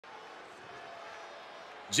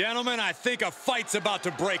Gentlemen, I think a fight's about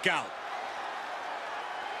to break out.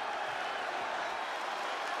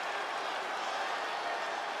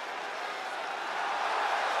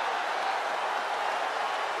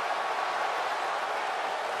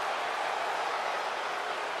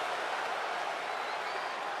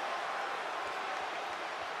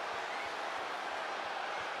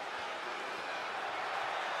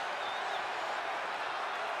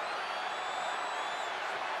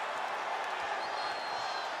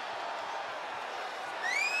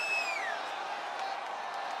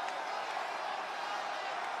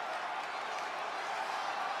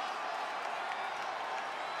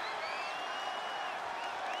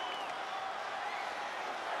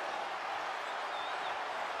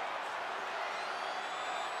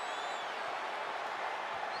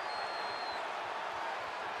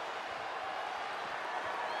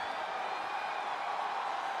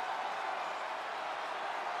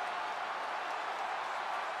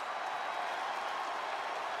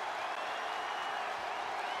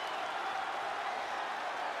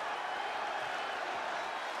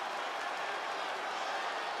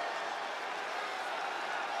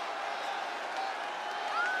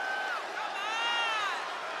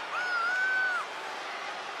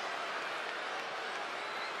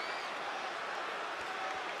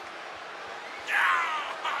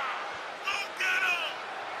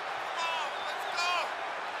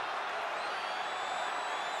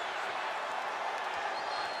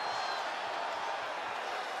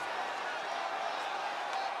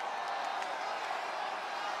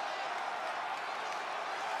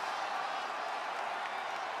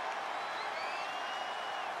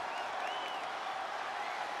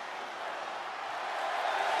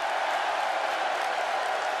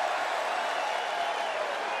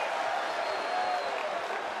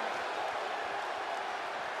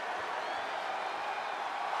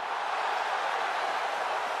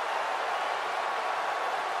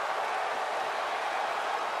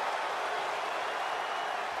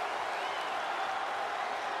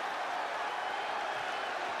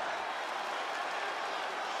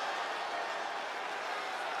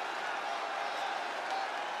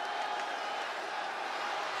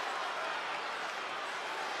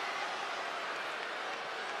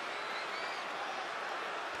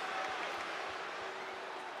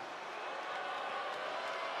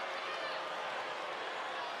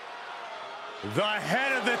 The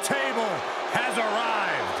head of the table has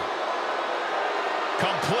arrived.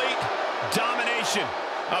 Complete domination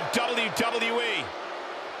of WWE.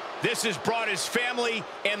 This has brought his family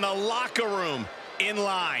and the locker room in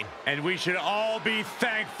line. And we should all be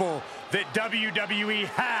thankful that WWE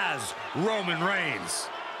has Roman Reigns.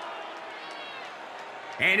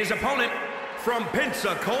 And his opponent from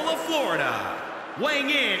Pensacola, Florida,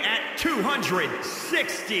 weighing in at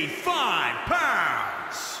 265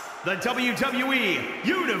 pounds, the WWE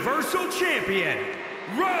Universal Champion,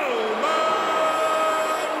 Roman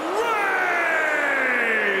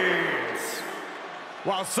Reigns!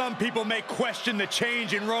 While some people may question the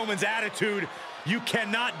change in Roman's attitude, you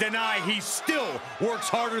cannot deny he still works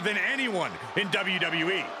harder than anyone in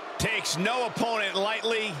WWE. Takes no opponent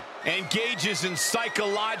lightly, engages in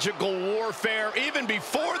psychological warfare even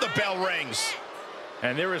before the bell rings.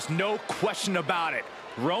 And there is no question about it.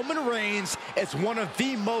 Roman Reigns is one of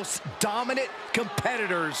the most dominant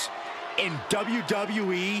competitors in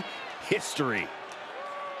WWE history.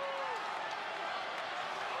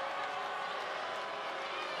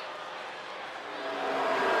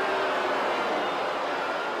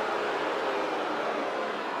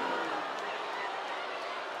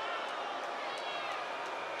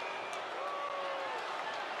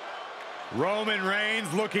 Roman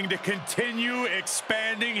Reigns looking to continue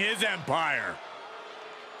expanding his empire.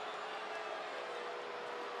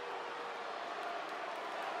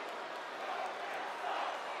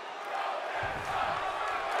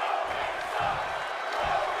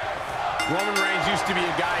 Roman Reigns used to be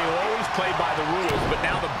a guy who always played by the rules, but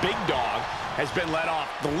now the big dog has been let off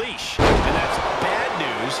the leash. And that's bad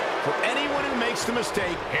news for anyone who makes the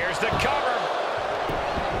mistake. Here's the cover.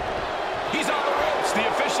 He's on the ropes. The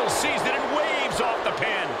official sees it and waves off the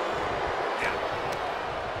pin.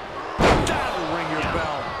 That'll ring your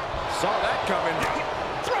bell. Saw that coming.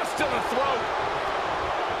 Thrust to the throat.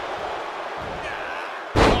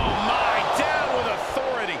 Oh, my. Down with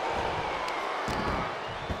authority.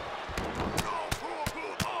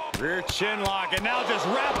 Rear chin lock, and now just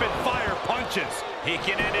rapid fire punches. He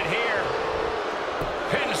can end it here.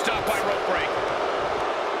 Pin stop by rope break.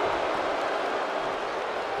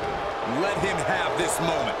 Let him have this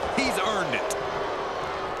moment. He's earned it.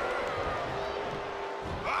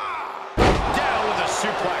 Down with a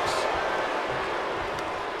suplex.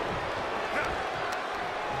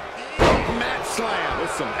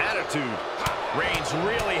 some attitude. Reigns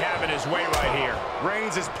really having his way right here.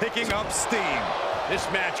 Reigns is picking up steam. This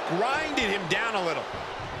match grinded him down a little.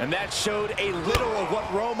 And that showed a little of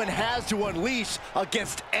what Roman has to unleash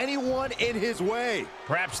against anyone in his way.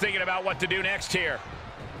 Perhaps thinking about what to do next here.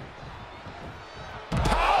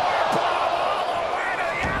 Powerbomb all the way to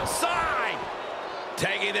the outside.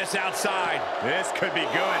 Taking this outside. This could be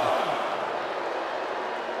good.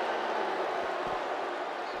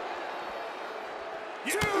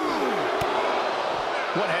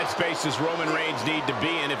 What headspace does Roman Reigns need to be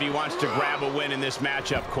in if he wants to grab a win in this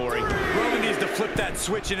matchup, Corey? Roman needs to flip that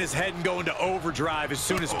switch in his head and go into overdrive as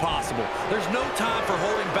soon as possible. There's no time for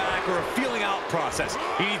holding back or a feeling out process.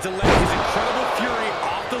 He needs to let his incredible fury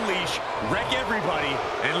off the leash, wreck everybody,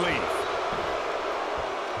 and leave.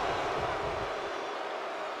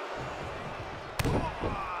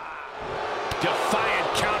 Defiant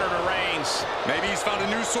counter to Reigns. Maybe he's found a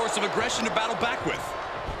new source of aggression to battle back with.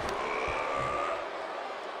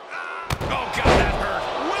 Oh, God, that hurt.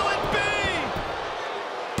 Will it be?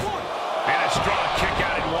 And a strong kick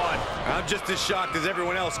out at one. I'm just as shocked as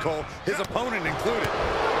everyone else, Cole, his opponent included.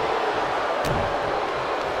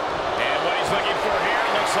 And what he's looking for here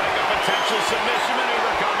looks like a potential submission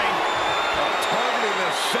maneuver coming. Targeting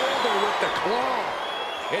the shoulder with the claw.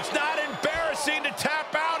 It's not embarrassing to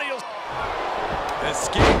tap out. He'll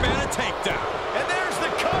Escape and a takedown. And there's the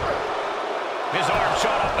cover. His arm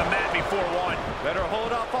shot off the mat before one. Better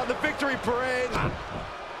hold off on the victory parade.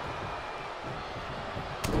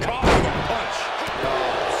 Caught with a punch.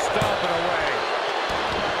 Stomping away.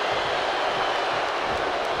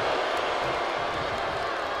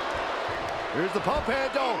 Here's the pump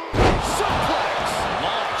handle. Suplex.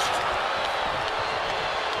 Launched.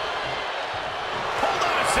 Hold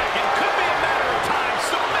on a second. Could be a matter of time.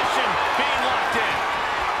 Submission being locked in.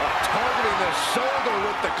 Targeting the shoulder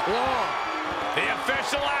with the claw. The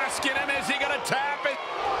official asking him, is he going to tap it?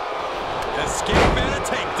 Escape and a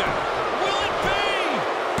takedown. Will it be?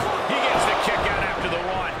 He gets the kick out after the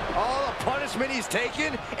one. All the punishment he's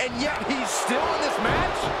taken, and yet he's still in this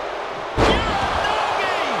match?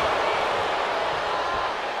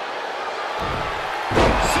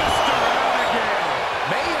 Sister Abigail.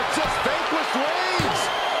 May have just vanquished Reigns.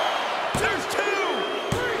 There's two.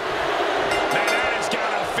 Man, that is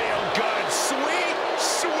going to feel good. Sweet,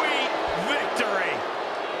 sweet victory.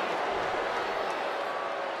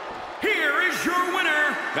 Here is your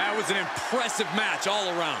winner. That was an impressive match all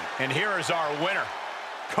around. And here is our winner.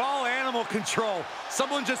 Call animal control.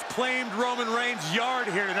 Someone just claimed Roman Reigns' yard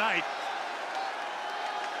here tonight.